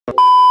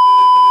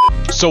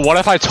So what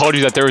if I told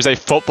you that there was a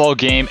football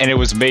game and it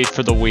was made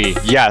for the Wii?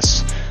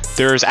 Yes,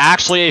 there's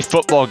actually a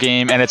football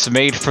game and it's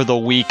made for the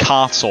Wii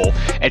console.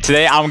 And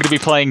today I'm going to be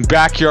playing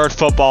Backyard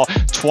Football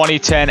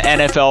 2010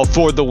 NFL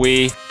for the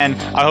Wii.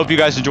 And I hope you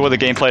guys enjoy the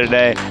gameplay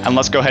today. And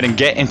let's go ahead and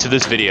get into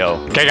this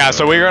video. Okay guys,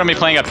 so we're going to be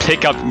playing a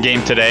pickup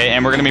game today.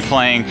 And we're going to be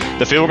playing,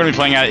 the field we're going to be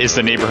playing at is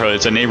the neighborhood.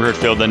 It's a neighborhood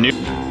field.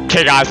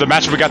 Okay guys, the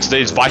matchup we got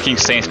today is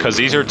Vikings Saints because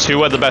these are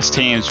two of the best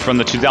teams from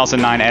the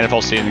 2009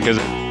 NFL season because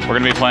we're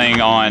going to be playing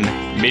on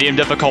medium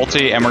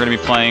difficulty and we're going to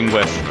be playing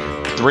with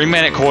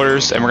 3-minute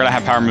quarters and we're going to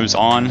have power moves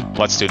on.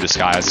 Let's do this,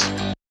 guys.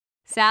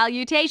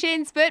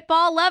 Salutations,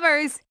 football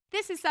lovers.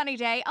 This is Sunny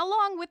Day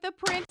along with the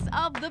Prince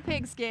of the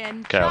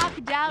Pigskin.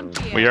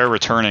 Okay. We are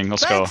returning.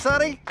 Let's go.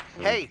 Sunny.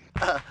 Hey,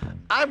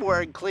 I'm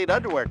wearing clean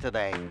underwear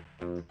today.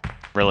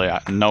 Really?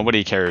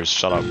 Nobody cares.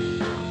 Shut up.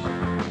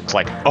 It's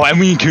like, oh, I'm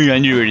wearing clean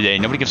underwear today.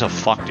 Nobody gives a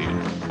fuck, dude.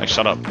 Like,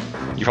 shut up.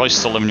 You probably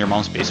still live in your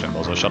mom's basement,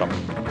 Bozo. Shut up.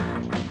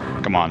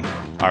 Come on.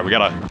 All right, we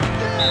gotta.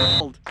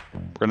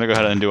 We're gonna go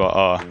ahead and do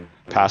a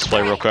pass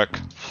play real quick.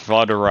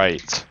 Flood to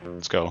right.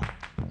 Let's go.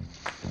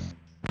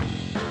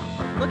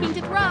 Looking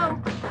to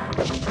throw.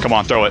 Come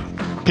on, throw it.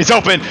 He's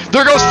open.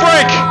 There goes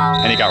Frank!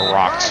 And he got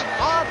rocked.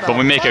 But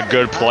we make a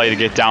good play to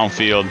get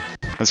downfield.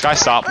 This guy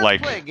stopped,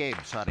 like,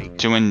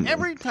 doing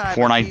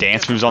Fortnite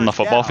dance moves on the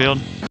football field.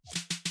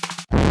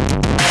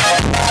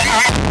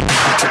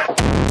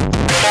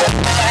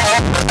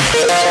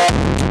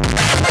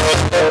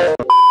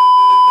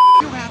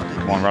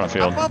 Come on, run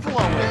upfield.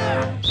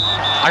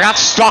 I got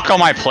stuck on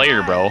my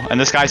player, bro. And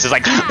this guy's just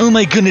like, oh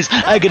my goodness,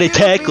 I gotta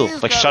tackle.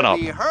 Like, shut up,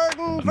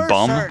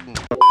 bum.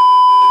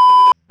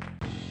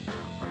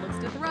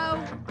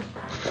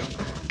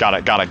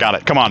 Got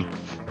it. Come on.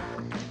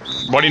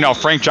 What do you know?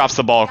 Frank drops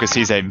the ball because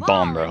he's a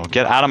bum, bro.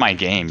 Get out of my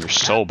game. You're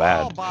so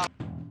bad.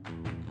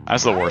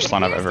 That's the worst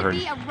line I've ever heard.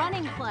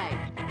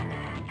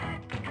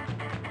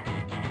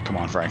 Come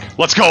on, Frank.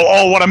 Let's go.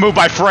 Oh, what a move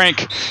by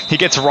Frank. He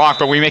gets rocked,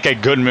 but we make a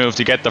good move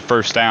to get the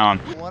first down.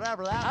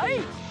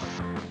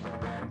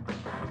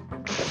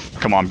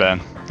 Come on,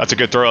 Ben. That's a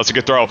good throw.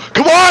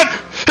 Come on!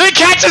 He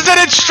catches it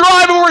in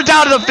stride, and we're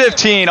down to the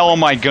 15. Oh,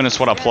 my goodness,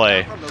 what a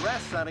play.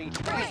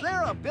 Is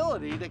their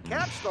ability to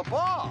catch the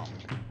ball.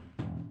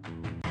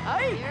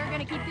 You're going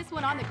to keep this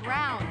one on the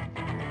ground.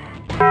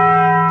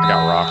 I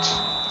got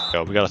rocked.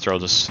 Yo, we got to throw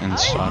this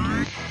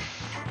inside.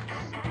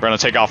 We're gonna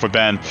take off with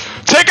Ben.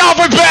 Take off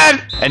with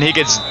Ben! And he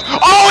gets...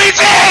 Oh, he's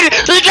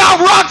in! He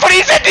got rocked, but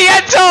he's in the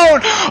end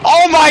zone!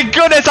 Oh my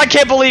goodness, I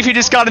can't believe he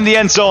just got in the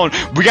end zone.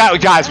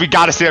 Guys, we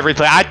gotta see that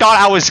replay. I thought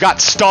I got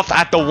stuffed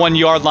at the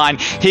 1-yard line.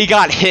 He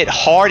got hit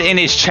hard in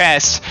his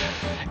chest.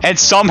 And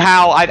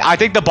somehow, I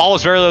think the ball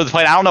was barely over the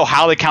plane. I don't know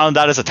how they counted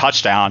that as a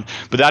touchdown,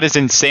 but that is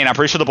insane. I'm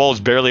pretty sure the ball was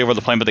barely over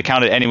the plane, but they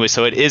counted it anyway,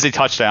 so it is a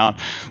touchdown.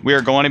 We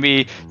are going to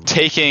be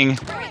taking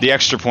the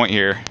extra point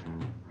here.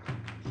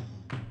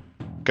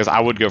 Because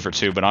I would go for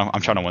 2, but I'm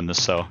trying to win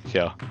this, so,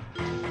 yeah.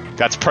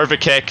 That's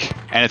perfect kick,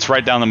 and it's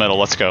right down the middle.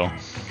 Let's go.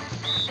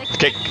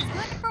 Kick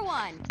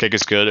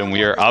is good, and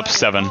we are up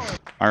 7.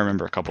 I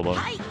remember a couple of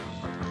them.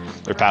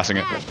 They're passing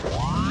it.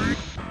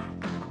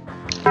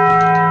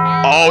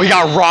 Oh, he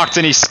got rocked,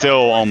 and he's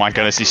still... Oh, my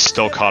goodness, he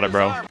still caught it,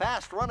 bro.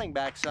 Fast running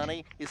back,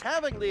 Sonny, is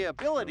having the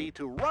ability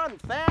to run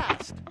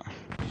fast.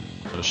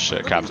 Oh,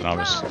 shit, Captain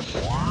Obvious.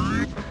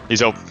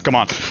 He's open. Come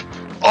on.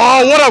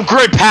 Oh, what a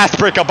great pass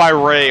breakup by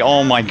Ray.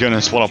 Oh my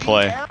goodness, what a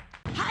play.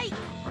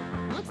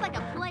 Looks like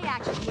a play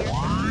action here.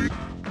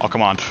 Oh,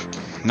 come on.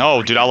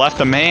 No, dude, I left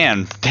the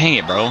man. Dang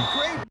it, bro.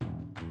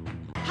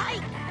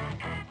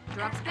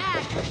 Drops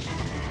back.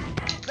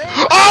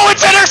 Oh,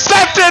 it's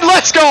intercepted.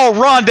 Let's go.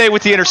 Rondé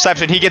with the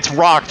interception. He gets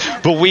rocked,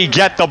 but we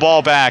get the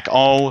ball back.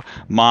 Oh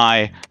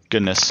my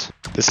goodness.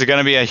 This is going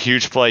to be a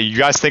huge play. You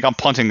guys think I'm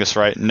punting this,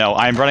 right? No,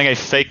 I'm running a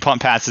fake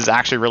punt pass. This is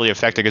actually really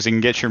effective because you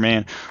can get your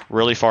man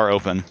really far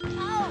open.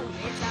 Oh,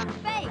 it's a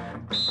fake.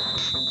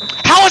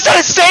 How is that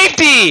a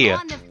safety?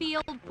 On the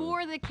field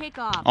for the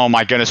kickoff. Oh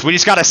my goodness, we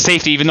just got a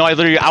safety even though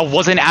I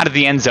wasn't out of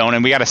the end zone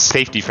and we got a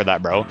safety for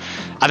that, bro.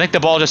 I think the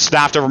ball just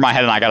snapped over my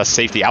head and I got a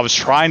safety. I was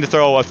trying to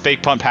throw a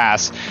fake punt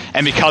pass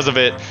and because of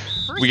it,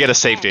 we get a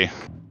safety.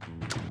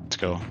 Let's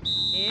go.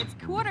 It's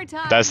quarter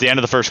time. That's the end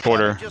of the first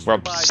quarter. We're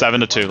up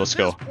 7-2. Let's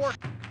go.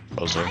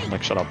 Bozo,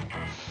 like, shut up.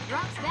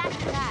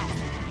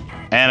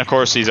 And of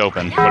course, he's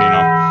open. What do you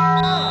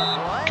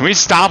know? Can we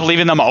stop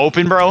leaving them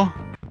open, bro?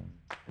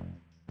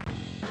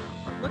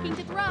 Looking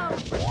to throw.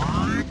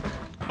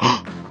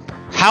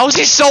 How is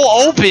he so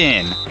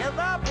open?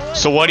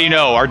 So what do you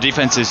know? Our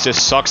defense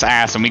just sucks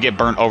ass, and we get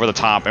burnt over the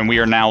top, and we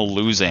are now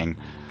losing,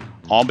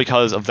 all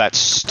because of that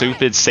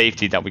stupid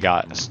safety that we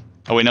got.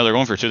 Oh wait, no, they're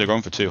going for 2. They're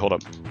going for 2. Hold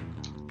up.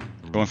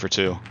 Going for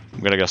 2.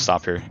 We gotta go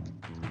stop here.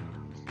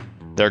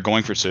 They're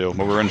going for 2,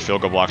 but we're in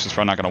field goal blocks. It's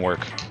probably not gonna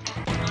work.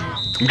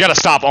 We gotta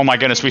stop. Oh my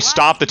goodness, we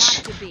stopped the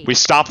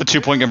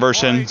 2-point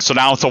conversion. So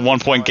now it's a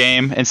 1-point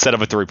game instead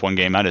of a 3-point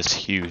game. That is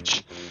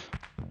huge.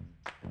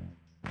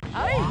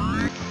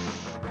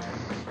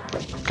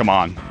 Come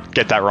on,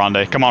 get that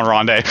Rondé. Come on,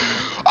 Rondé.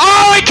 Oh!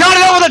 Oh, he caught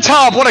it over the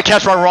top. What a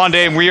catch by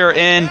Rondé. We are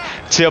in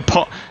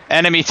to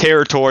enemy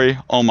territory.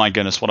 Oh my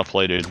goodness, what a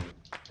play, dude.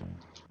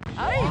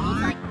 How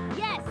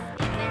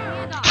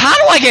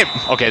do I get...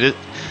 Okay,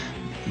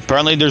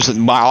 apparently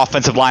my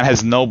offensive line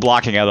has no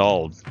blocking at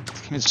all.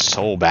 This game is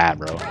so bad,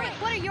 bro.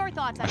 What are your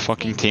thoughts on My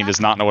fucking team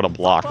does not know what to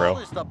block, bro.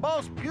 Football is the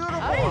most beautiful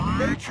of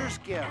nature's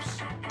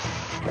gifts.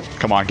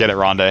 Come on, get it,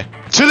 Rondé.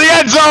 To the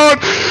end zone!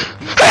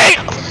 Hey!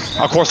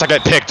 Of course I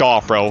get picked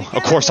off, bro.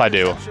 Of course I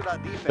do.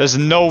 There's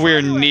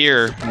nowhere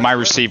near my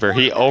receiver.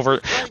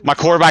 My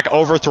quarterback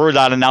overthrew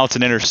that, and now it's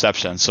an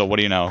interception. So what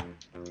do you know?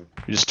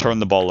 You just turn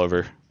the ball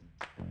over.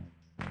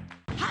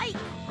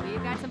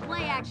 We've got some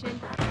play action.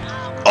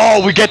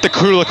 Oh, we get the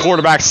crew of the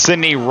quarterback.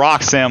 Sydney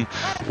rocks him.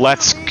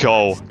 Let's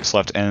go. It's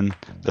left in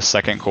the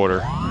second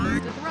quarter. He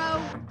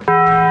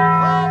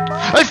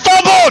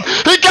fumbled!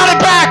 He got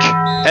it back!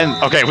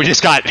 And, okay, we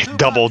just got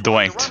double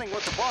doinked.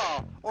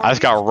 I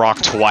just got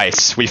rocked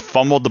twice. We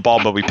fumbled the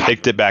ball, but we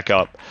picked it back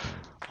up.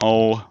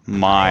 Oh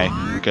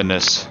my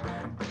goodness.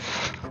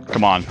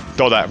 Come on,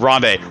 throw that.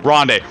 Rondé!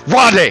 How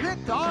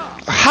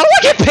do I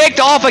get picked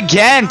off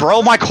again,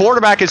 bro? My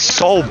quarterback is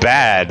so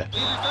bad.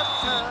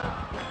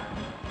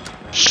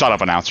 Shut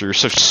up, announcer. You're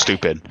so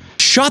stupid.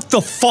 Shut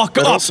the fuck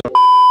up!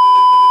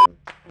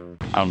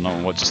 I don't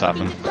know what just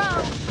happened.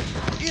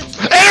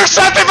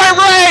 Intercepted by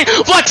Ray!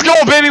 Let's go,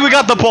 baby! We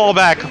got the ball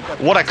back.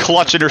 What a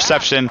clutch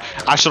interception.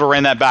 I should have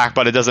ran that back,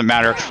 but it doesn't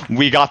matter.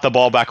 We got the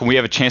ball back, and we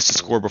have a chance to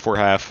score before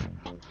half.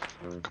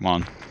 Come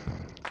on.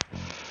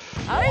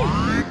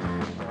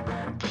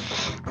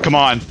 Come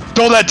on.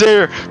 Throw that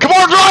there. Come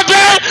on,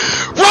 Rondé!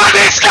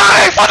 Rondé's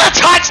got it for the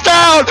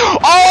touchdown!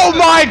 Oh,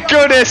 my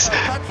goodness.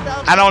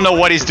 I don't know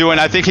what he's doing.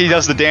 I think he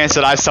does the dance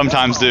that I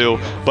sometimes do.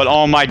 But,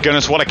 oh, my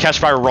goodness. What a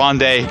catch by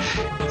Rondé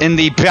in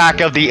the back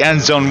of the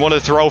end zone. What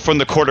a throw from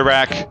the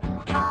quarterback.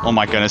 Oh,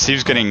 my goodness. He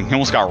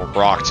almost got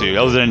rocked, too.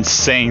 That was an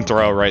insane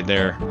throw right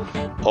there.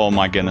 Oh,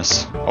 my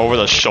goodness. Over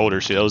the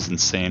shoulders, too. That was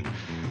insane.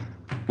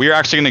 We are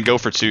actually going to go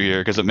for 2 here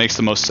because it makes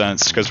the most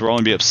sense because we're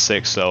only be up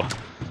 6, so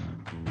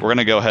we're going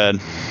to go ahead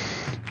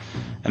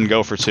and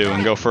go for 2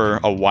 and go for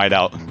a wide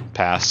out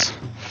pass.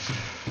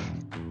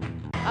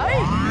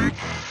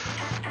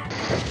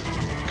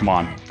 Come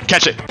on.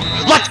 Catch it.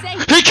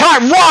 He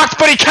got rocked,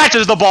 but he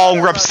catches the ball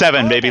and we're up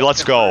 7, baby.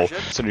 Let's go.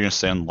 So you're going to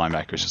stay on the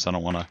linebackers because I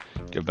don't want to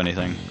give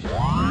anything.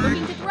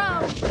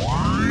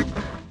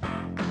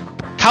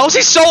 How is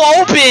he so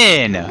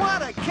open?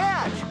 What a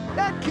catch!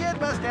 That kid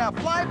must have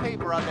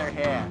flypaper on their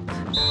hands.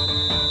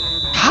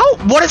 How?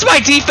 What is my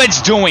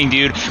defense doing,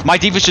 dude? My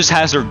defense just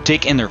has their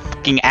dick in their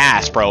fucking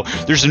ass, bro.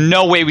 There's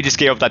no way we just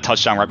gave up that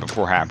touchdown right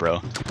before half,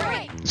 bro.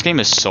 This game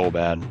is so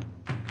bad.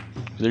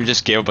 They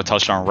just gave up a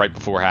touchdown right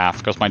before half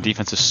because my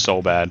defense is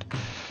so bad.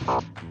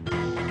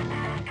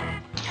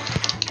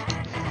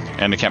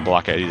 And they can't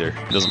block it either.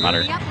 It doesn't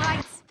matter.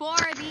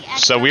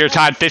 So we are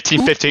tied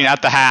 15-15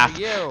 at the half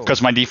because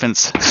my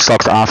defense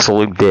sucks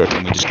absolute dick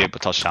and we just gave up a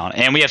touchdown.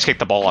 And we have to kick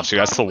the ball off, so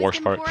that's the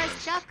worst part.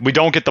 We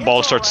don't get the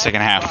ball to start the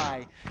second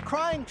half.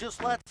 Crying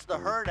just lets the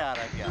hurt out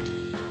of you.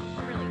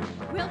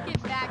 We'll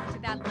get back to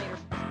that later.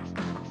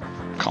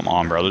 Come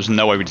on, bro. There's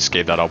no way we just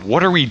gave that up.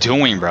 What are we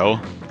doing, bro?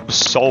 It was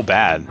so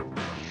bad.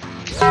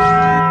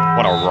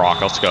 What a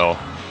rock. Let's go.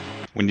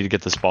 We need to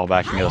get this ball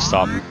back and get a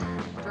stop.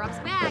 Drops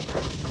back.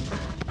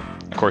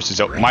 Of course,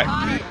 he's open.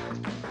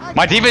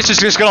 My defense is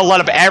just going to let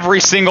up every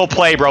single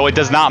play, bro. It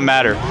does not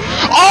matter.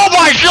 Oh,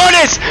 my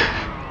goodness!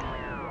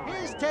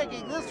 He's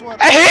taking this one.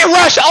 And he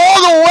rushed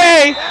all the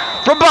way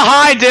from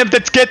behind him to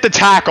get the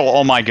tackle.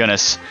 Oh, my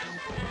goodness.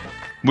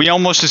 We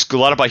almost just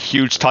let up a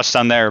huge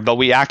touchdown there, but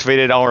we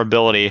activated our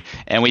ability,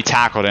 and we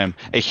tackled him.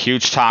 A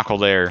huge tackle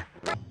there.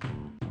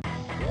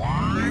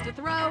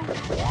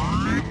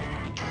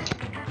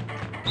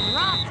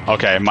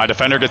 Okay, my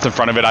defender gets in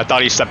front of it. I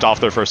thought he stepped off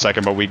there for a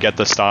second, but we get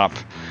the stop.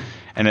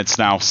 And it's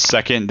now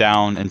 2nd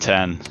down and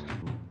 10.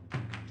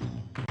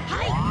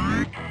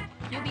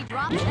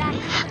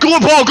 Glue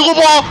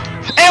ball!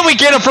 And we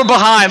get him from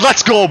behind.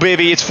 Let's go,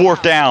 baby. It's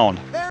 4th down.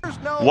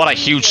 What a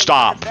huge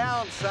stop.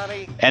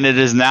 And it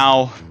is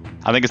now,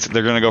 I think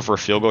they're going to go for a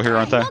field goal here,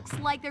 aren't they? Looks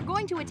like they're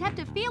going to attempt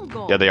a field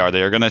goal. Yeah, they are.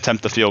 They are going to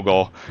attempt the field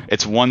goal.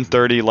 It's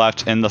 1:30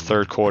 left in the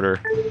 3rd quarter.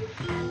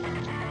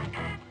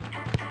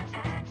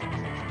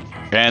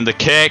 And the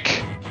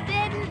kick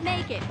Didn't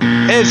make it.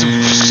 is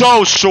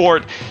so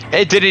short.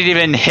 It didn't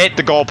even hit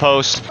the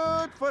goalpost.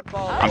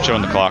 I'm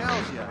showing the clock.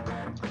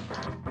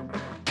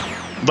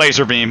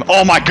 Laser beam.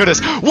 Oh my goodness.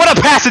 What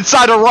a pass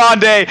inside of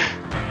Rondé.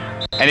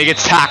 And he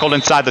gets tackled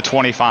inside the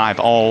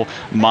 25. Oh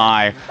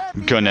my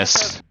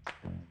goodness.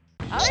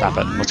 Snap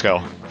it. Let's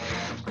go.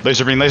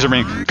 Laser beam.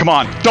 Come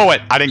on. Throw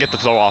it. I didn't get the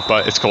throw off,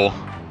 but it's cool.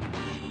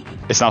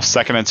 It's now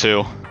 2nd and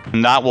 2.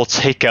 And that will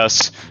take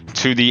us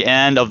to the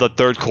end of the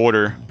 3rd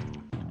quarter.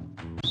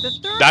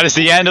 That is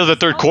the end of the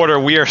 3rd quarter.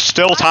 We are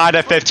still tied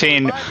at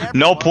 15.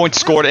 No points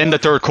scored in the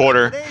 3rd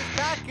quarter.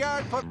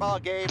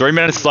 3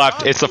 minutes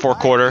left. It's the 4th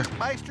quarter.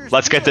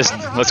 Let's get this.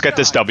 Let's get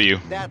this W.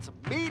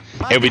 It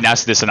would be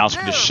nice if this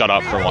announcement just shut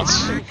up for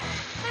once.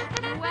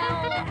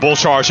 Bull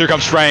charge. Here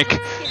comes Frank.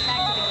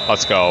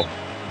 Let's go.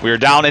 We are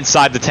down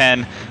inside the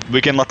 10.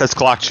 We can let this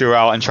clock chew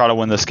out and try to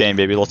win this game,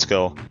 baby. Let's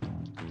go.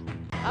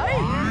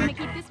 I'm gonna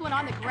keep this one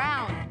on the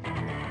ground.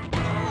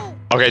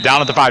 Okay,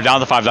 down at the 5. Down at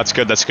the 5. That's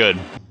good. That's good.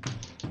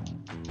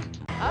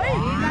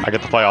 I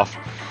get the playoff.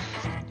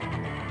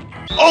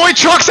 Oh, he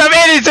trucks him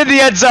and he's in the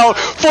end zone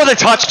for the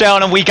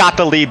touchdown, and we got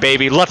the lead,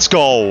 baby. Let's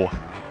go.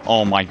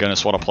 Oh my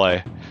goodness, what a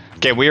play.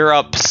 Okay, we are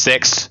up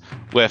 6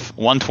 with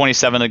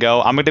 1:27 to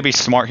go. I'm going to be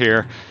smart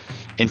here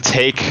and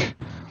take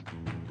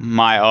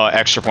my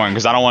extra point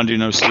because I don't want to do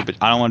no stupid.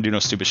 I don't want to do no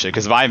stupid shit.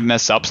 Because if I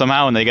mess up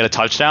somehow and they get a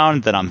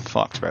touchdown, then I'm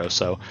fucked, bro.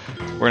 So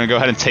we're gonna go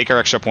ahead and take our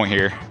extra point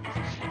here,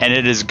 and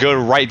it is good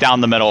right down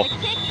the middle.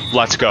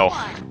 Let's go.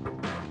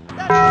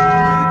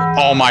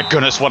 Oh my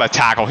goodness, what a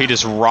tackle! He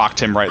just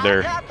rocked him right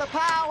there.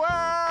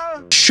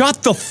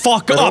 Shut the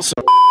fuck up.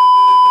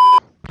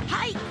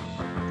 Hike.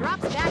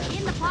 Drops back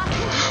in the pocket.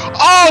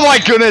 Oh my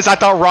goodness! I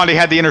thought Ronnie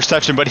had the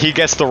interception, but he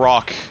gets the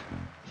rock.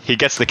 He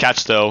gets the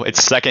catch though.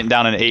 It's 2nd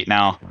down and 8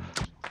 now.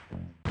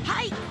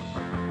 Hike.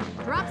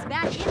 Drops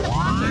back in the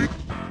pocket.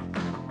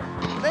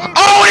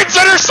 Oh, it's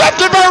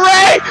intercepted by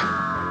Ray!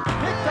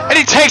 And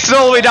he takes it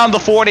all the way down to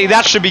 40.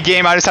 That should be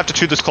game. I just have to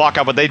chew this clock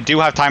out, but they do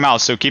have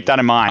timeouts, so keep that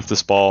in mind.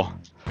 This ball.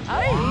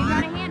 Got a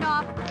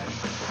handoff.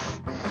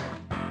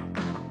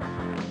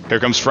 Here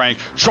comes Frank,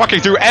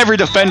 trucking through every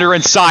defender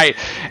in sight,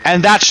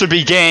 and that should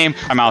be game.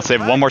 Timeout,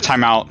 save one more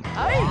timeout.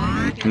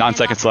 9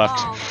 seconds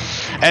left.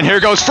 And here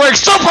goes Frank,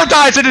 super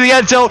dives into the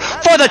end zone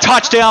for the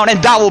touchdown,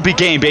 and that will be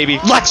game, baby.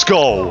 Let's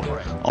go.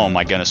 Oh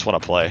my goodness, what a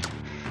play.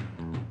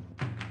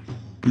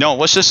 No,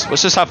 let's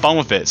just have fun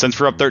with it. Since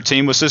we're up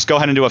 13, let's just go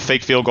ahead and do a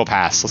fake field goal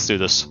pass. Let's do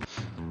this.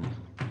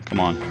 Come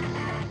on.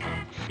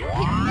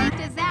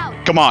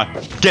 Come on,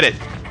 get it.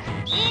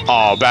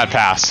 Oh, bad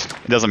pass.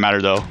 It doesn't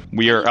matter though.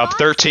 We are up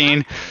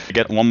 13. We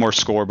get one more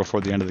score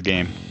before the end of the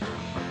game.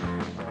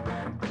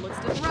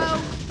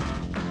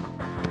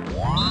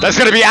 That's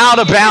going to be out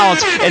of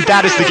bounds, and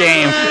that is the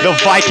game. The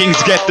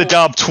Vikings get the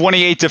dub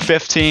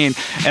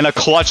 28-15 in a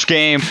clutch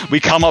game.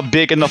 We come up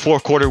big in the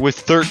 4th quarter with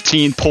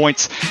 13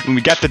 points, and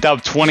we get the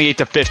dub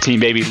 28-15,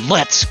 baby.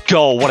 Let's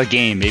go. What a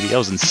game, baby. That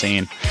was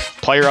insane.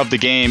 Player of the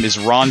game is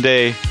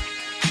Rondé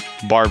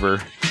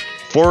Barber.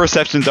 4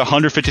 receptions,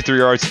 153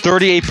 yards,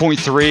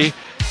 38.3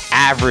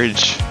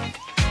 average.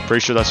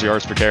 Pretty sure that's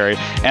yards per carry.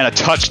 And a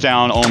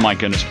touchdown. Oh my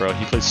goodness, bro.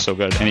 He plays so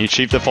good. And he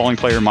achieved the following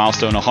player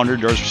milestone, 100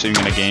 yards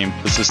receiving in a game.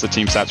 This is the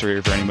team stats right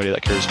here for anybody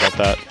that cares about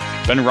that.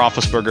 Ben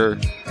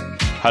Roethlisberger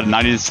had a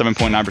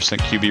 97.9%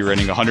 QB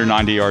rating,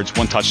 190 yards,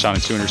 1 touchdown,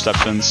 and 2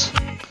 interceptions.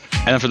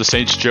 And then for the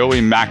Saints,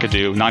 Joey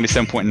McAdoo,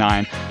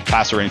 97.9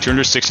 passer rating,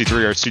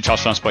 263 yards, 2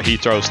 touchdowns, but he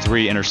throws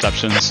 3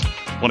 interceptions.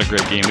 What a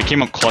great game. We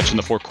came up clutch in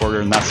the 4th quarter,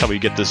 and that's how we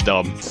get this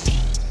dub.